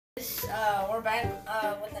guys, we're back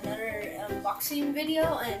with another unboxing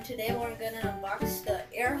video, and today we're gonna unbox the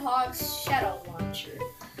HOGS shadow launcher.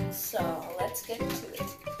 So let's get to it.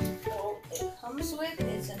 What it comes with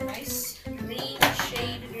is a nice green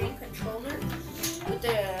controller with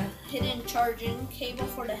a hidden charging cable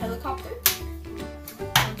for the helicopter,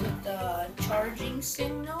 and with the charging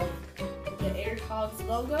signal, the HOGS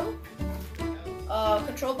logo,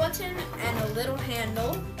 control button, and a little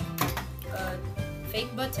handle.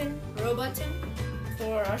 Fake button, real button,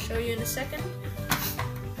 for I'll show you in a second.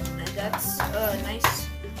 And that's nice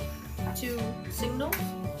 2 signals.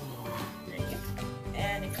 There you go.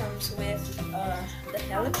 And it comes with the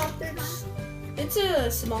helicopters. It's a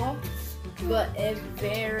small, but a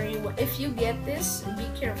very. If you get this, be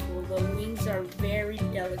careful. The wings are very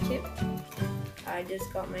delicate. I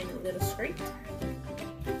just got mine a little scraped.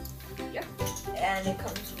 Yep. And it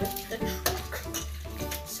comes with the truck.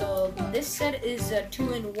 So this set is a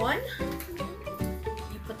 2-in-1.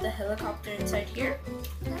 You put the helicopter inside here,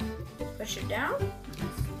 push it down,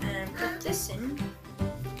 and put this in,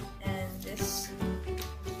 and this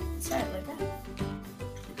inside like that.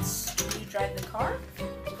 You drive the car,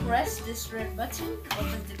 press this red button,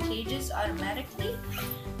 opens the cages automatically,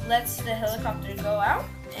 lets the helicopter go out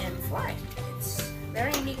and fly. It's a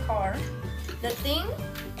very neat car. The thing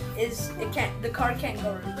is, the car can't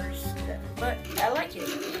go reverse, but I like it.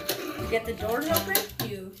 You get the doors open,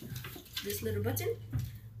 this little button,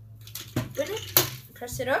 open it,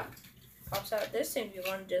 press it up, pops out this, and you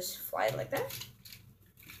want to just fly it like that.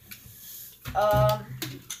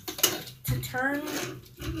 To turn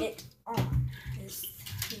it on is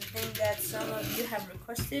the thing that some of you have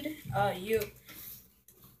requested.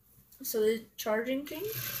 So the charging thing,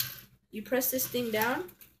 you press this thing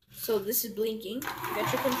down. So this is blinking. You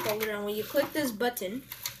get your controller, and when you click this button,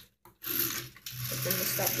 it's going to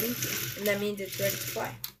stop blinking, and that means it's ready to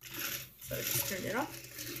fly. So just turn it off.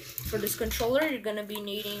 For this controller, you're going to be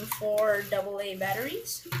needing 4 AA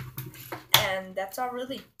batteries, and that's all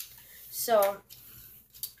really. So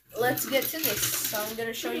let's get to this. So I'm going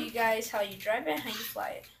to show you guys how you drive it and how you fly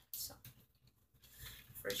it. So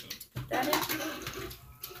first you need to put that in.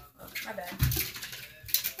 Oh, my bad.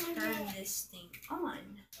 Turn this thing on.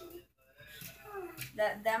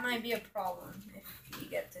 That might be a problem if you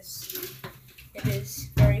get this. It is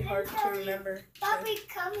very hard to remember. Bobby,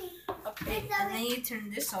 coming. Okay, and then you turn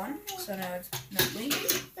this on, so now it's not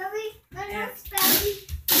blinking. Bobby,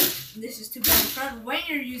 this is to go in front when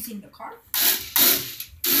you're using the car.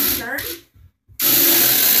 You turn,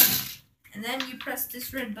 and then you press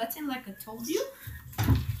this red button like I told you.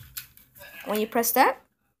 When you press that,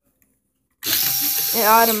 it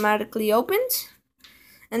automatically opens,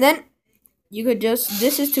 and then you could just,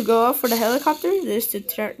 this is to go up for the helicopter, this is to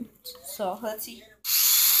turn. So let's see.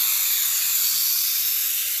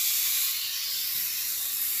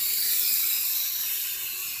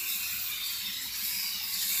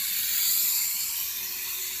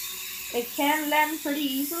 It can land pretty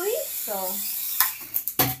easily, so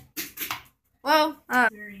well,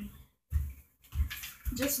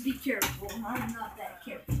 just be careful. I'm not that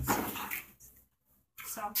careful.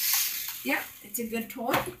 So yeah, it's a good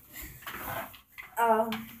toy.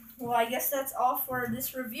 Well, I guess that's all for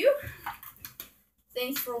this review.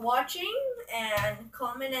 Thanks for watching, and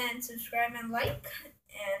comment and subscribe and like,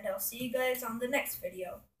 and I'll see you guys on the next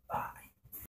video. Bye.